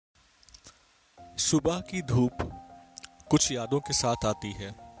सुबह की धूप कुछ यादों के साथ आती है।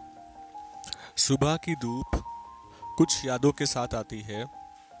 सुबह की धूप कुछ यादों के साथ आती है।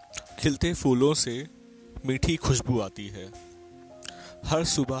 खिलते फूलों से मीठी खुशबू आती है। हर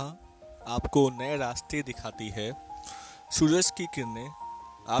सुबह आपको नए रास्ते दिखाती है। सूरज की किरणें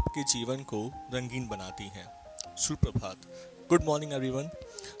आपके जीवन को रंगीन बनाती हैं। सुप्रभात, गुड मॉर्निंग एवरीवन।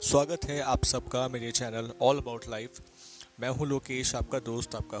 स्वागत है आप सबका मेरे चैनल ऑल अबाउट लाइफ। मैं हूं लोकेश, आपका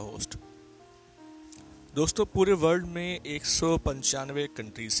दोस्त, आपका होस्ट। दोस्तों, पूरे वर्ल्ड में 195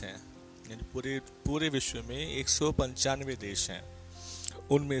 कंट्रीज हैं, यानी पूरे विश्व में 195 देश हैं।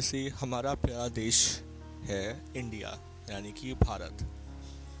 उनमें से हमारा प्यारा देश है इंडिया, यानी कि भारत।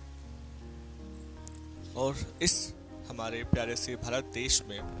 और इस हमारे प्यारे से भारत देश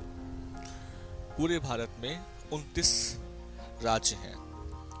में, पूरे भारत में 29 राज्य हैं।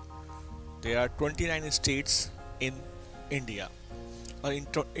 There are 29 states in India. और इन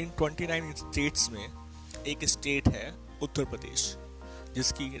 29 स्टेट्स में एक स्टेट है उत्तर प्रदेश,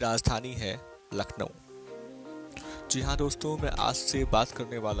 जिसकी राजधानी है लखनऊ। जी हाँ दोस्तों, मैं आज से बात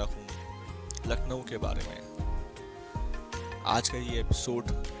करने वाला हूँ लखनऊ के बारे में। आज का ये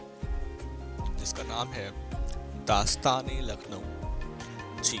एपिसोड, जिसका नाम है दास्तान लखनऊ।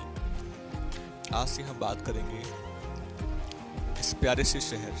 जी, आज से हम बात करेंगे इस प्यारे से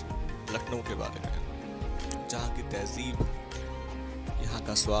शहर लखनऊ के बारे में, जहाँ की तहजीब, यहाँ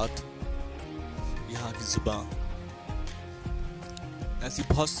का स्वाद, यहाँ की ज़ुबान, ऐसी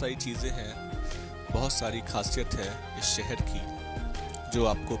बहुत सारी चीज़ें हैं, बहुत सारी खासियत है इस शहर की, जो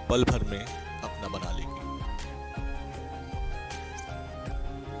आपको पल भर में अपना बना लेगी।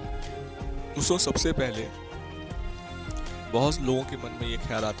 दोस्तों, सबसे पहले बहुत लोगों के मन में ये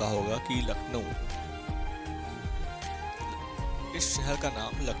ख्याल आता होगा कि लखनऊ, इस शहर का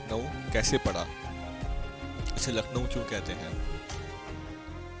नाम लखनऊ कैसे पड़ा, इसे लखनऊ क्यों कहते हैं।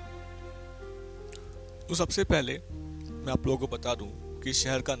 तो सबसे पहले मैं आप लोगों को बता दूं कि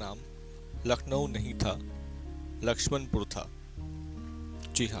शहर का नाम लखनऊ नहीं था, लक्ष्मणपुर था।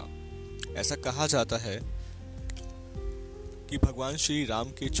 जी हाँ, ऐसा कहा जाता है कि भगवान श्री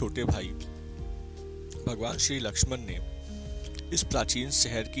राम के छोटे भाई भगवान श्री लक्ष्मण ने इस प्राचीन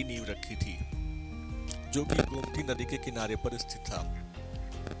शहर की नींव रखी थी, जो कि गोमती नदी के किनारे पर स्थित था।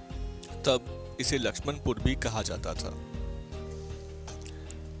 तब इसे लक्ष्मणपुर भी कहा जाता था।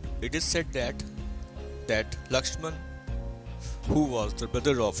 It is said that Lakshman, who was the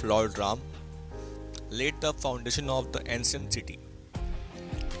brother of Lord Ram, laid the foundation of the ancient city.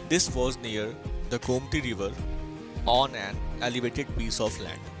 This was near the Gomti river on an elevated piece of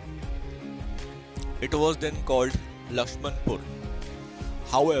land. It was then called Lakshmanpur.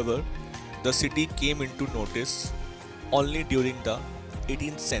 However, the city came into notice only during the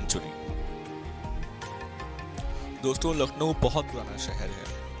 18th century. दोस्तों, लखनऊ बहुत पुराना शहर है,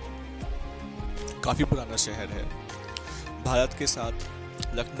 काफ़ी पुराना शहर है। भारत के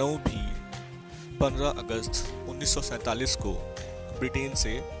साथ लखनऊ भी 15 अगस्त 1947 को ब्रिटेन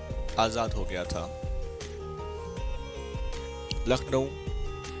से आज़ाद हो गया था। लखनऊ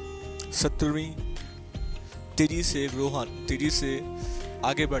 17वीं तेजी से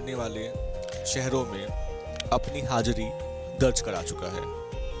आगे बढ़ने वाले शहरों में अपनी हाजिरी दर्ज करा चुका है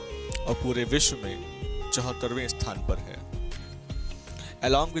और पूरे विश्व में 74वें स्थान पर है।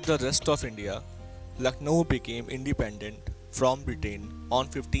 Along with the rest of India, Lucknow became independent from Britain on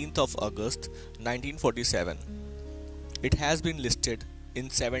 15th of August 1947. It has been listed in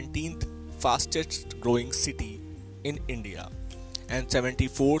 17th fastest growing city in India and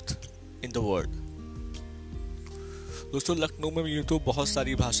 74th in the world. दोस्तों, लखनऊ में यूँ तो बहुत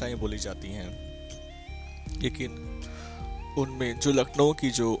सारी भाषाएं बोली जाती हैं, लेकिन उनमें जो लखनऊ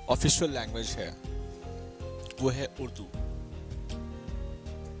की जो ऑफिशियल लैंग्वेज है वो है उर्दू।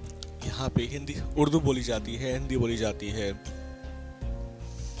 यहाँ पे उर्दू बोली जाती है, हिंदी बोली जाती है,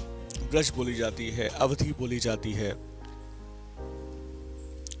 ब्रज बोली जाती है, अवधी बोली जाती है,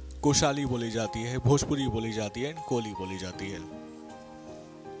 कोशाली बोली जाती है, भोजपुरी बोली जाती है, कोली बोली जाती है।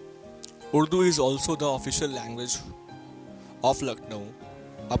 Urdu is also the official language of Lucknow.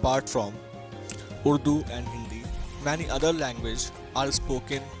 Apart from Urdu and Hindi, many other language are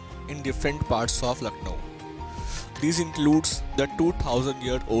spoken in different parts of Lucknow. These includes the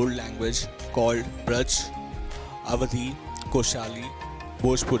 2000-year-old language called Braj, Awadhi, Koshali,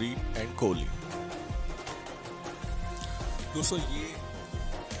 Bhojpuri and Koli. दोस्तों, ये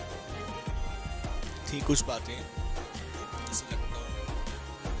थी कुछ बातें जैसे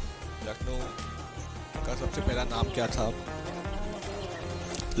लखनऊ का सबसे पहला नाम क्या था,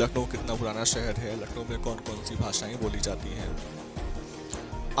 लखनऊ कितना पुराना शहर है, लखनऊ में कौन कौन सी भाषाएं बोली जाती हैं।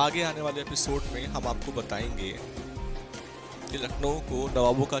 आगे आने वाले एपिसोड में हम आपको बताएंगे कि लखनऊ को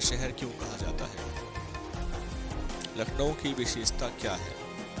नवाबों का शहर क्यों कहा जाता है। लखनऊ की विशेषता क्या है।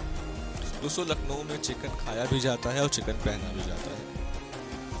 दोस्तों, लखनऊ में चिकन खाया भी जाता है और चिकन पहना भी जाता है।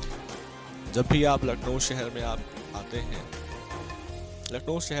 जब भी आप लखनऊ शहर में आप आते हैं,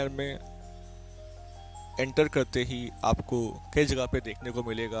 लखनऊ शहर में एंटर करते ही आपको कई जगह पे देखने को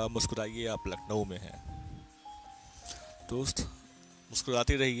मिलेगा मुस्कुराइए आप लखनऊ में हैं। दोस्त,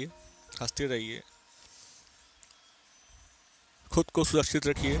 मुस्कुराते रहिए, हंसते रहिए, खुद को सुरक्षित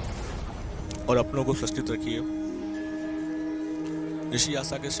रखिए और अपनों को सुरक्षित रखिए। इसी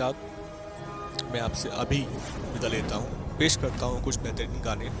आशा के साथ मैं आपसे अभी विदा लेता हूँ। पेश करता हूँ कुछ बेहतरीन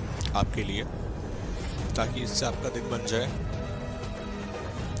गाने आपके लिए, ताकि इससे आपका दिन बन जाए।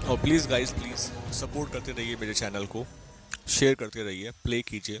 और प्लीज़ गाइस, प्लीज़ सपोर्ट करते रहिए मेरे चैनल को, शेयर करते रहिए, प्ले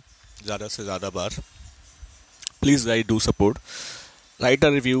कीजिए ज़्यादा से ज़्यादा बार। Please guys, do support. Write a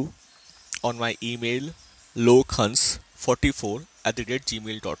review on my email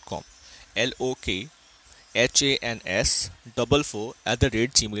lokhans44@gmail.com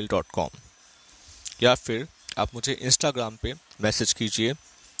LOKHANS44@gmail.com। या फिर आप मुझे इंस्टाग्राम पे मैसेज कीजिए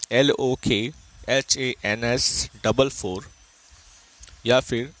LOKHANS44। या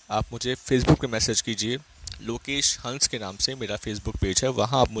फिर आप मुझे फेसबुक पे मैसेज कीजिए, लोकेश हंस के नाम से मेरा फेसबुक पेज है,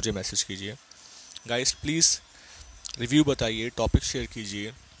 वहाँ आप मुझे मैसेज कीजिए। गाइस, प्लीज़ रिव्यू बताइए, टॉपिक शेयर कीजिए,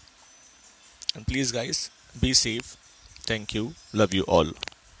 and please guys, be safe. Thank you, love you all.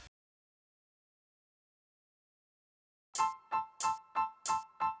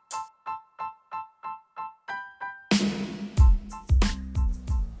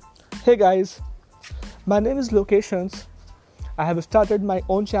 Hey guys, my name is Locations. I have started my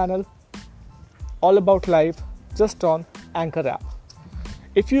own channel all about life just on Anchor app.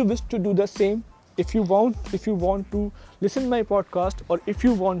 If you wish to do the same, if you want to listen my podcast, or if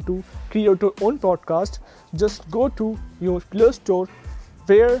you want to create your own podcast, just go to your Play Store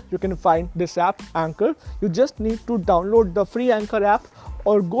where you can find this app Anchor. You just need to download the free Anchor app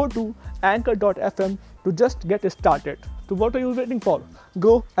or go to anchor.fm to just get started. So what are you waiting for?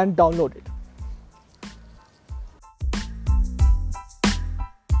 Go and download it.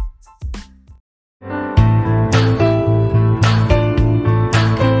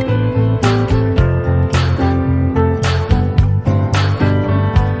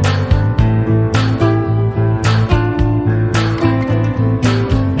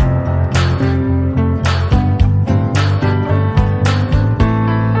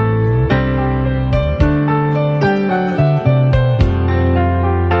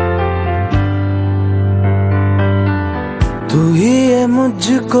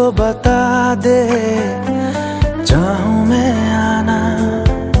 मुझको बता दे, चाहूं मैं आना,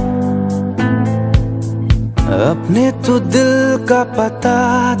 अपने तो दिल का पता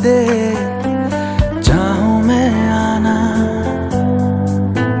दे, चाहूं मैं आना।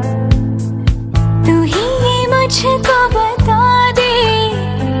 तू ही ये मुझको बता दे,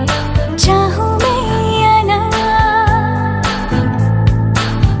 चाहूं मैं आना,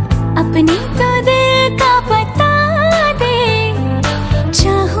 अपने तो दिल का पता दे,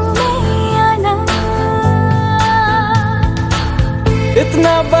 चाहूं मैं आना।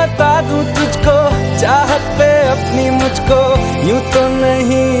 इतना बता दूं तुझको, चाहत पे अपनी मुझको यूं तो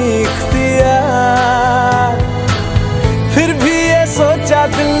नहीं इख्तियार, फिर भी ये सोचा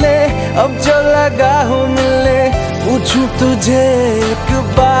दिल ने अब जो लगा हूँ मिलने, पूछूं तुझे एक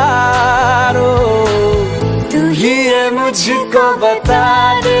बार। ओ तू ही ये मुझको बता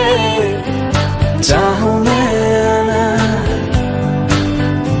दे, चाहूं मैं आना,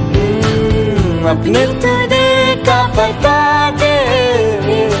 अपने तो दिल का पता दे,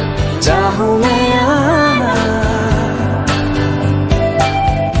 चाहूं मैं आना।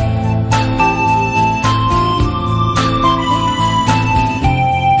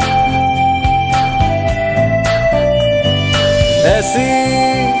 ऐसी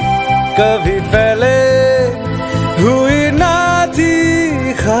कभी पहले हुई ना थी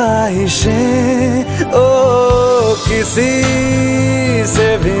ख्वाहिशें, ओ किसी से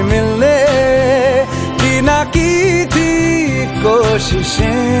भी मिलने की ना की थी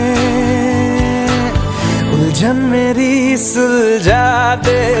कोशिशें, उलझन मेरी सुलझा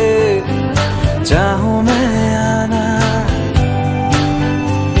दे, चाहूं मैं आना,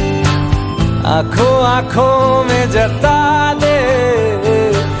 आंखों आंखों में जता दे,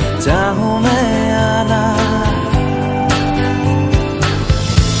 चाहूं मैं आना।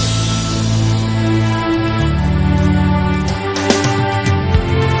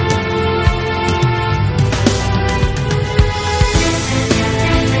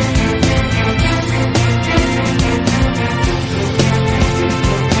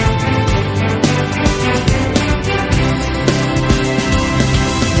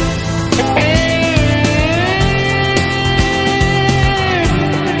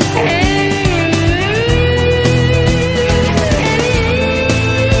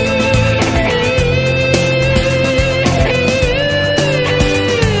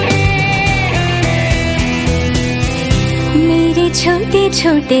 छोटे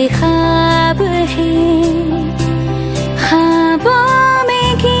छोटे ख्वाब हैं, ख्वाबों में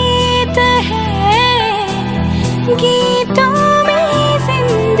गीत है, गीतों में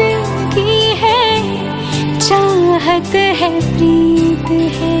जिंदगी है, चाहत है, प्रीत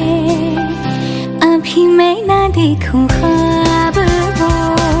है। अभी मैं ना देखूं ख्वाब वो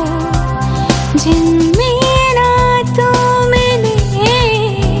जिनमें ना तू मिले,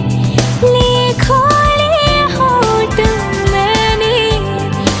 लिखो ले होठ मैंने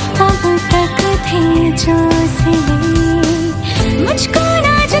अब तक थे जो सिले। मुझको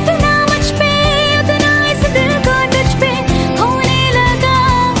ना जितना मुझ पे उतना इस दिल को तुझ पे होने लगा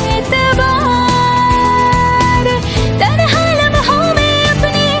एतबार। तन्हा लम्हों में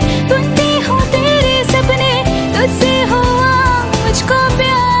अपने बुनती हूँ तेरे सपने, तुझसे हुआ मुझको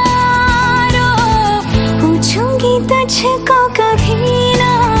प्यार। पूछूंगी तुझको कभी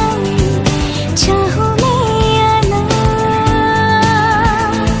ना, चाहूँ मैं या ना,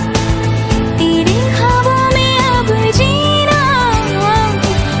 तेरे ख्वाबों में अब जीना,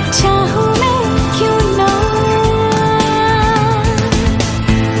 चाहूँ मैं क्यों ना।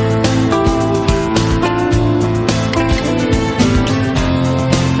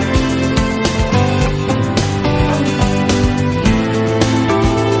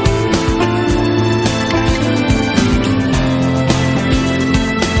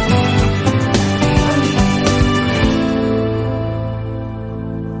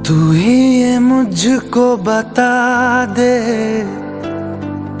 तू ही ये मुझको बता दे,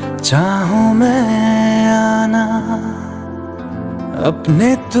 चाहूं मैं आना, अपने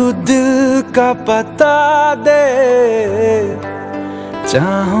तू दिल का पता दे,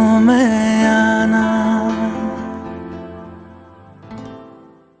 चाहूं मैं आना।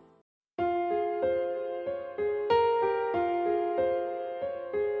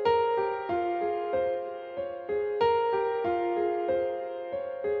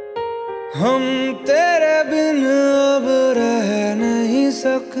 हम तेरे बिन अब रह नहीं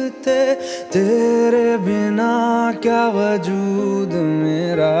सकते, तेरे बिना क्या वजूद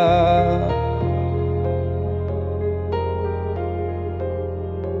मेरा।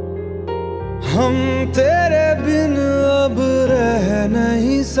 हम तेरे बिन अब रह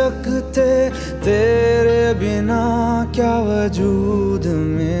नहीं सकते, तेरे बिना क्या वजूद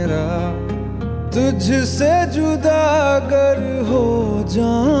मेरा। तुझसे जुदा अगर हो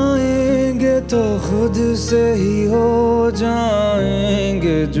जाएंगे तो खुद से ही हो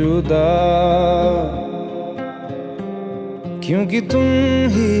जाएंगे जुदा, क्योंकि तुम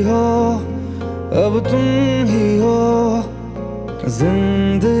ही हो, अब तुम ही हो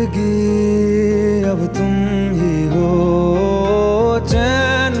जिंदगी, अब तुम ही हो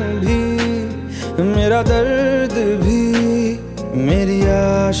चैन भी, मेरा दर्द भी, मेरी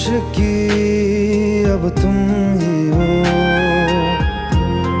आशिकी, अब तुम ही हो।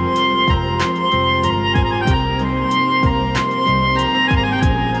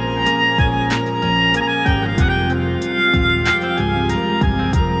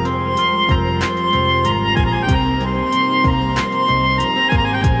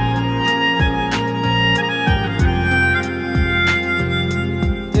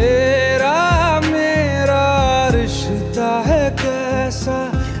 तेरा मेरा रिश्ता है कैसा,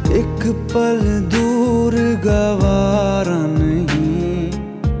 एक पल दूर गवारा नहीं।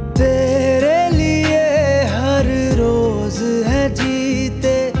 तेरे लिए हर रोज है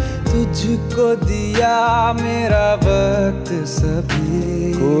जीते, तुझको दिया मेरा वक्त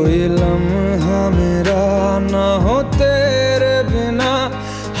सभी। कोई लम्हा मेरा ना हो तेरे बिना,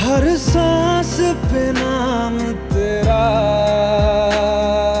 हर सांस पे नाम तेरा,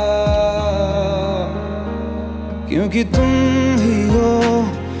 क्योंकि तुम ही हो,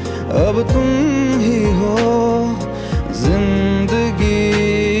 अब तुम ही हो जिंदगी,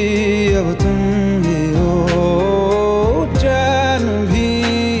 अब तुम ही हो चैन भी,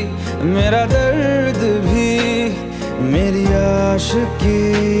 मेरा दर्द भी, मेरी आशिकी,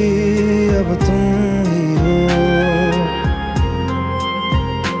 अब तुम ही हो।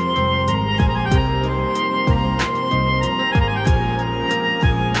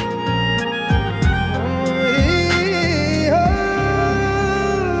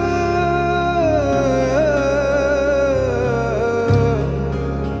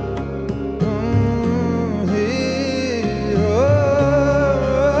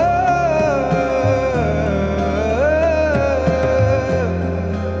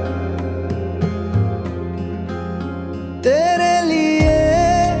 तेरे लिए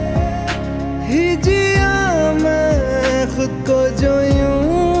ही जिया मैं खुद को, जो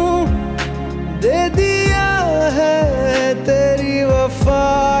यूं दे दिया है तेरी वफा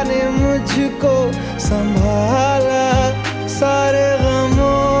ने मुझको संभाला, सारे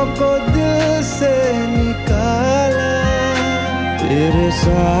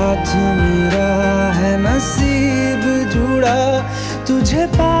साथ मेरा है नसीब जुड़ा, तुझे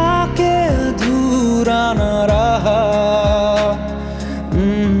पाके अधूरा न रहा।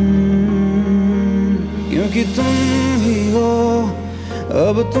 क्योंकि तुम ही हो,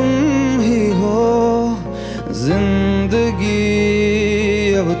 अब तुम ही हो जिंदगी,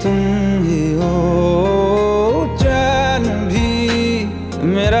 अब तुम ही हो चैन भी,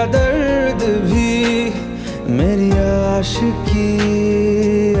 मेरा दर्द भी, मेरी आशिकी,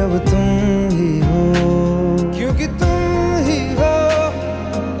 अब तुम ही हो। क्योंकि तुम ही हो,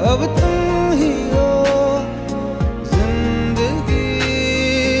 अब तुम ही हो जिंदगी,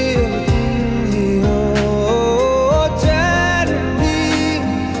 अब तुम ही हो चैन भी,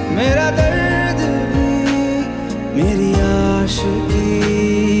 मेरा दर्द भी, मेरी आशिकी,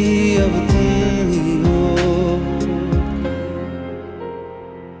 अब तुम ही हो।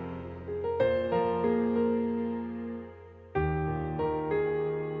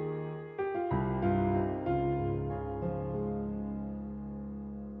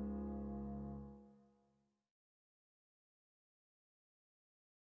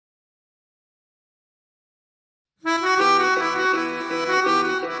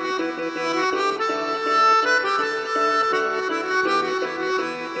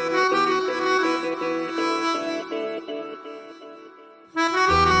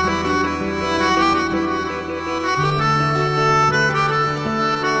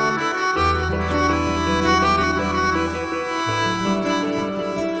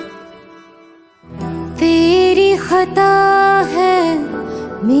 तेरी खता है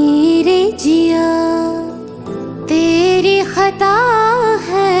मेरे जिया, तेरी खता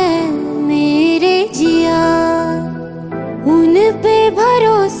है मेरे जिया, उन पे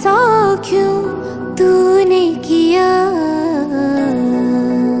भरोसा क्यों तूने किया।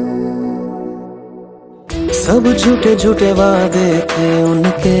 सब झूठे झूठे वादे थे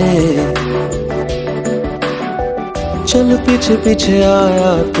उनके, चल पीछे पीछे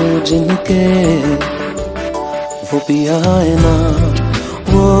आया तू जिनके, वो पिया है ना,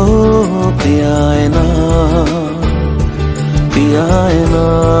 वो पिया है ना, पिया है ना,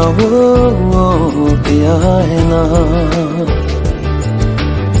 वो पिया है ना।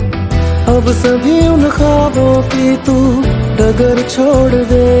 अब सभी उन ख्वाबों की तू डगर छोड़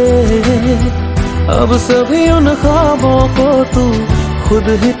दे, अब सभी उन ख्वाबों को तू खुद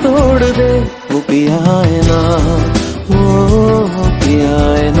ही तोड़ दे। वो पिया है ना, वो पिया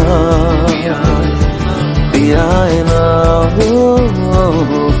है ना, पिया है ना, वो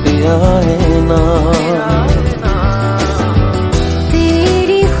पिया है ना।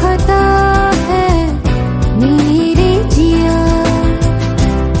 तेरी खता है मेरे जिया,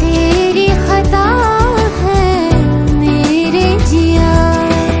 तेरी खता है मेरे जिया।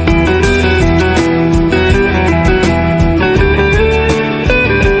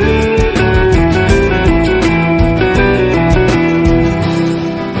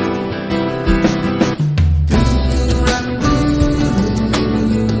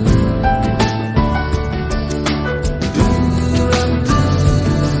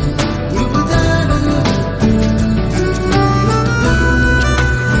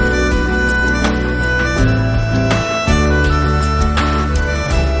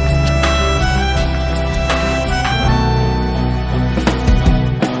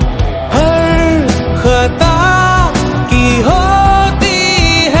 खता की होती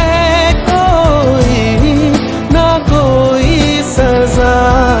है कोई ना कोई सजा,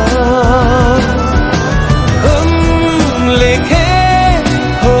 हम लिखे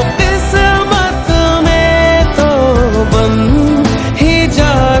हो किस्मत में तो बन ही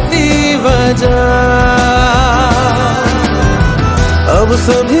जाती वजह। अब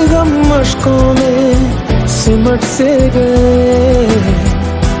सभी गम मशकों में सिमट से गए,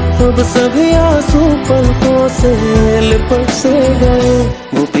 अब सभी आंसू पलकों से लिपट से गए।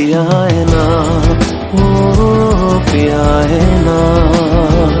 वो पिया है ना, वो पिया है ना,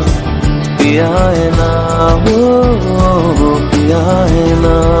 पिया है ना, वो पिया है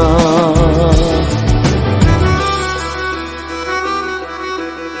ना।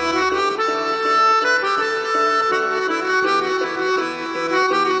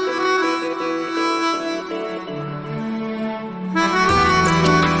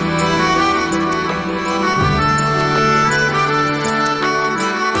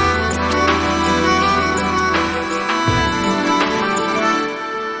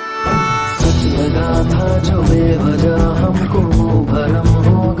 लगा था जो बेवजह हमको भरम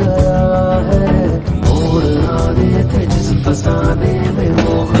हो गया,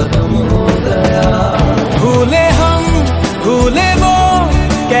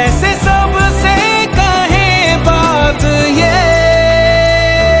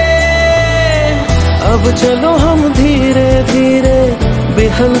 चलो हम धीरे धीरे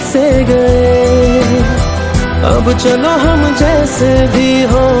बिहल से गए, अब चलो हम जैसे भी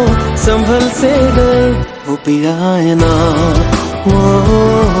हो संभल से गए। वो पिया है ना, वो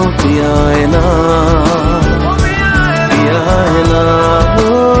पिया है ना, पिया है ना,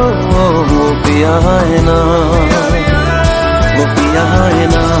 वो पिया है ना, वो पिया है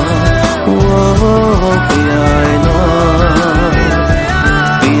ना, वो पिया है ना,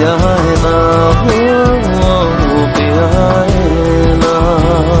 पिया है ना, वो पिया है ना।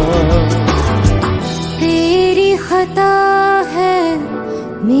 तेरी खता है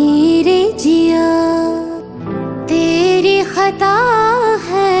मेरे जिया, तेरी खता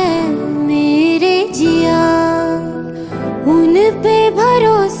है मेरे जिया, उन पे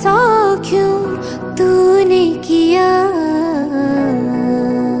भरोसा क्यों तूने किया।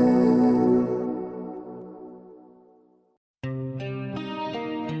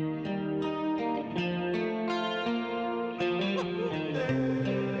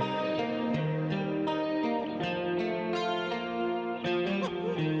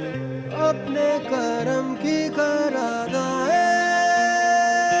 अपने करम की करादाए,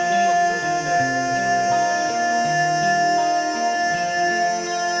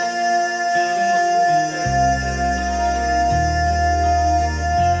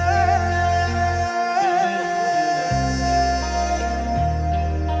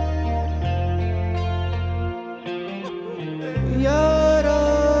 यारा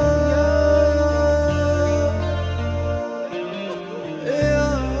यारा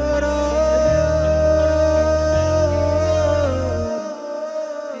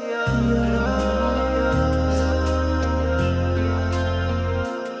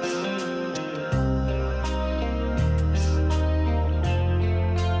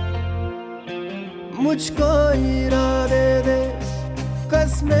मुझको इरादे दे,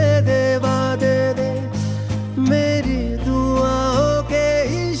 कसमें दे, वादे दे, मेरी दुआओं के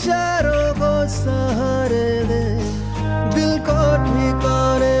इशारों को सहारे दे, दिल को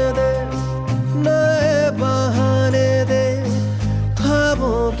ठिकाने दे, नए बहाने दे,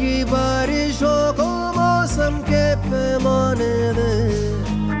 ख्वाबों की बारिशों को मौसम के पैमाने दे,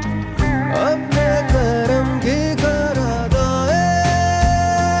 अपने करम की करादाए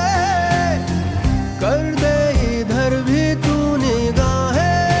कर दे इधर भी तू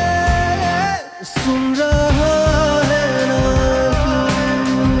निगाहें। सुन रहा है ना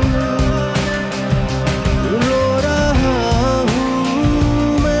तू, रो रहा हूँ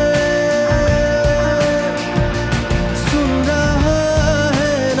मैं, सुन रहा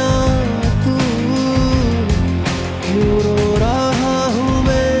है ना तू, क्यों रो रहा हूँ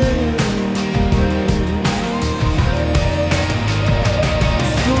मैं,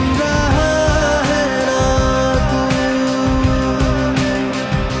 सुन रहा है ना तू,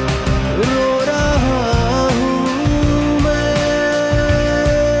 रो रहा हूँ मैं,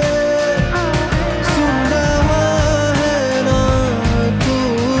 सुन रहा है ना तू,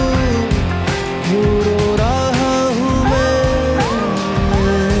 क्यों रो रहा हूँ मैं।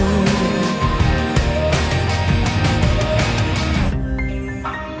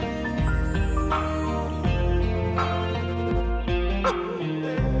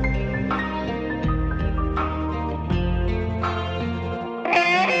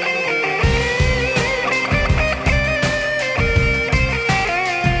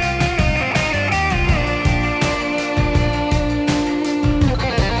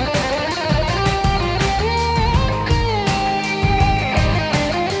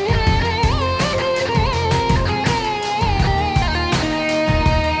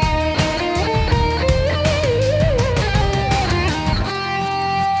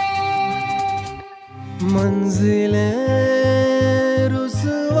 मंजिलें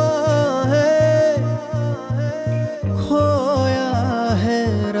रुसवा है, खोया है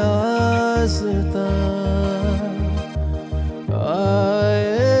रास्ता,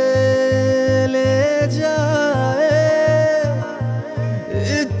 आए ले जाए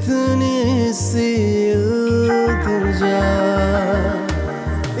इतनी सी इल्तिजा,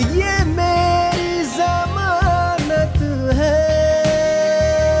 ये मेरी जमानत है,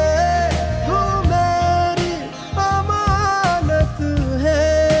 तू मेरी अमानत है,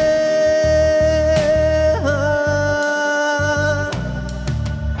 हाँ।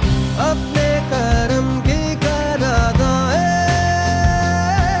 अपने करम की करादाए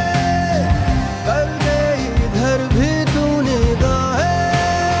कर दे इधर भी तू निगाहें।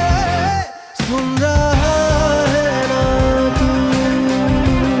 सुन रहा है ना तू,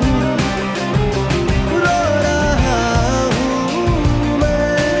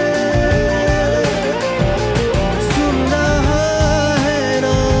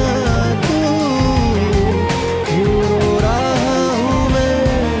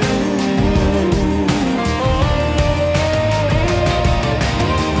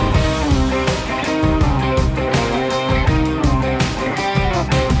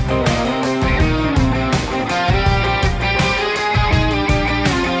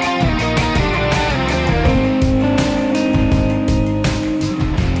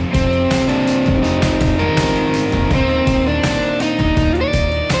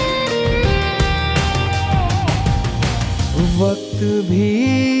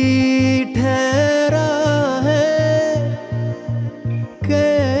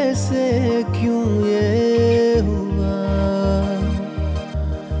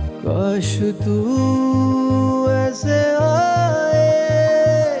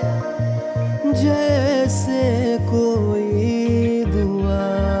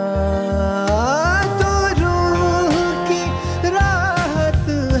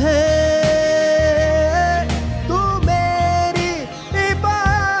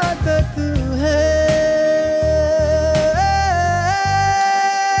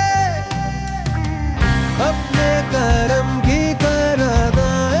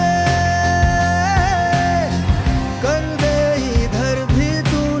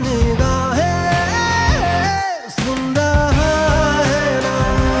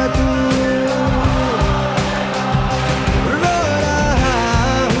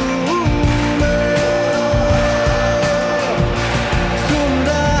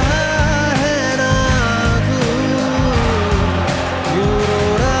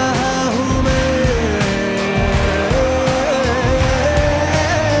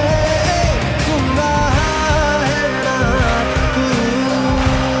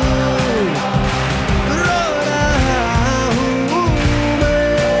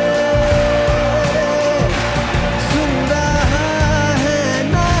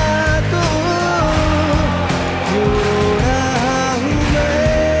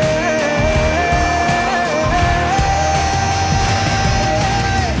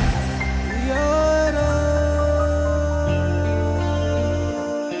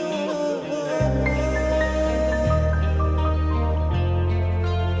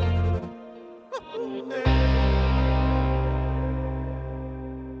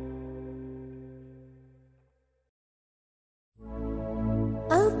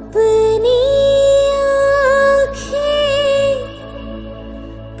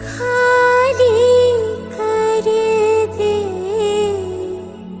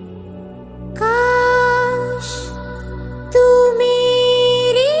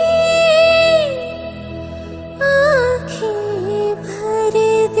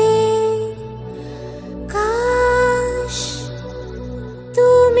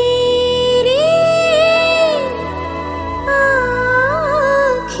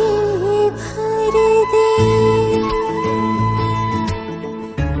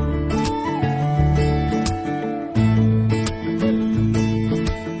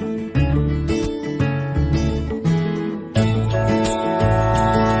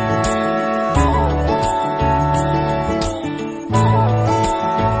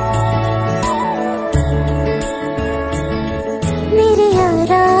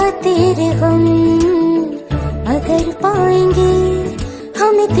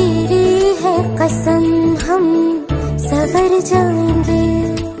 जाएंगे।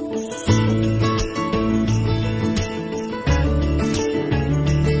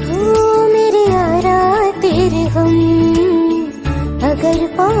 ओ मेरे यारा तेरे हम अगर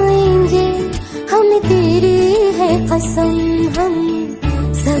पाएंगे, हम तेरी है कसम हम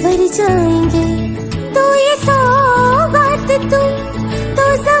सवर जाएंगे। तो ये सौगात तुम तो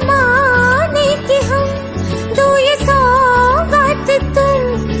ज़माने की हम, तो ये सौगात तुम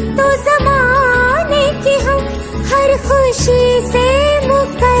तो ज़माने की हम, हर खुशी से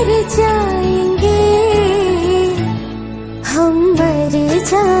मुकर जाएंगे, हम मर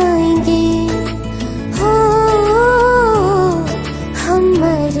जाएंगे, हो हम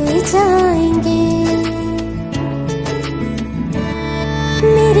मर जाएंगे।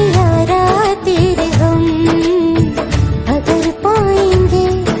 मेरे यारा तेरे हम अगर पाएंगे,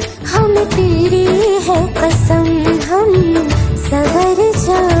 हम तेरी है कसम हम सवर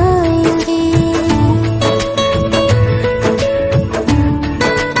जाएंगे।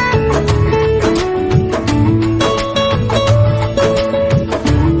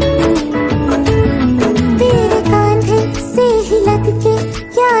 तेरे कांधे से ही लग के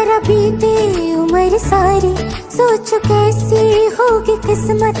यारा बीते उम्र सारी, सोचो कैसी होगी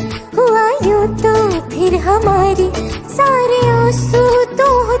किस्मत, हुआ यूं तो फिर हमारी। सारे आंसू तो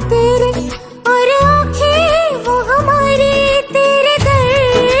हो तेरे और आंखें वो हमारी, तेरे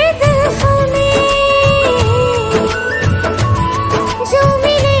दर्द हमें जो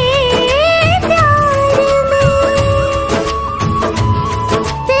मिले प्यार में,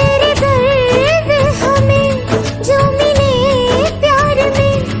 तेरे दर्द हमें जो मिले प्यार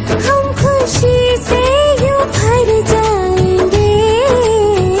में, हम खुशी से यूं भर जाएंगे,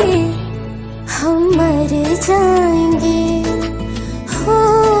 हम मर जाएंगे, हो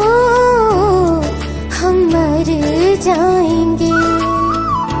हम मर जाएंगे।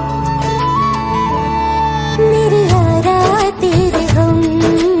 मेरे यारा तेरे हम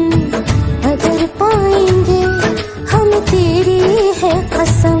अगर पाएंगे, हम तेरी है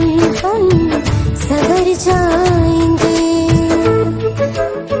कसम हम सवर जाएंगे।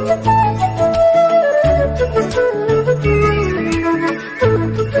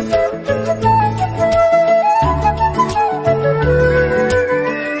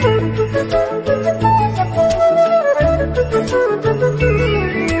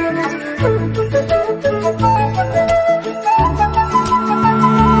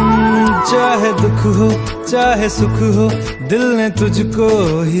 चाहे दुख हो चाहे सुख हो, दिल ने तुझको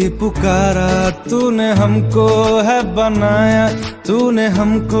ही पुकारा। तूने हमको है बनाया, तूने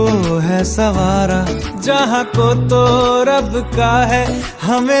हमको है सवारा। जहाँ को तो रब का है,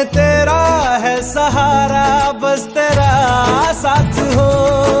 हमें तेरा है सहारा। बस तेरा साथ हो,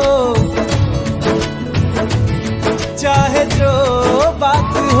 चाहे जो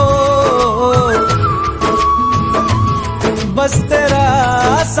बात हो, बस तेरा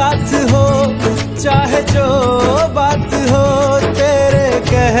साथ हो, चाहे जो बात हो। तेरे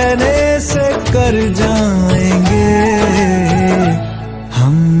कहने से कर जाएंगे,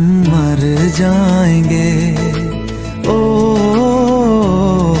 हम मर जाएंगे, ओ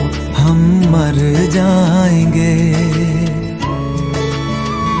हम मर जाएंगे।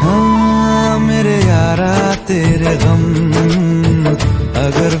 हाँ मेरे यारा तेरे गम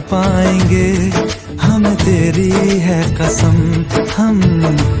अगर पाएंगे, हम तेरी है कसम हम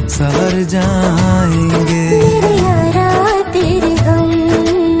सवर जाएंगे।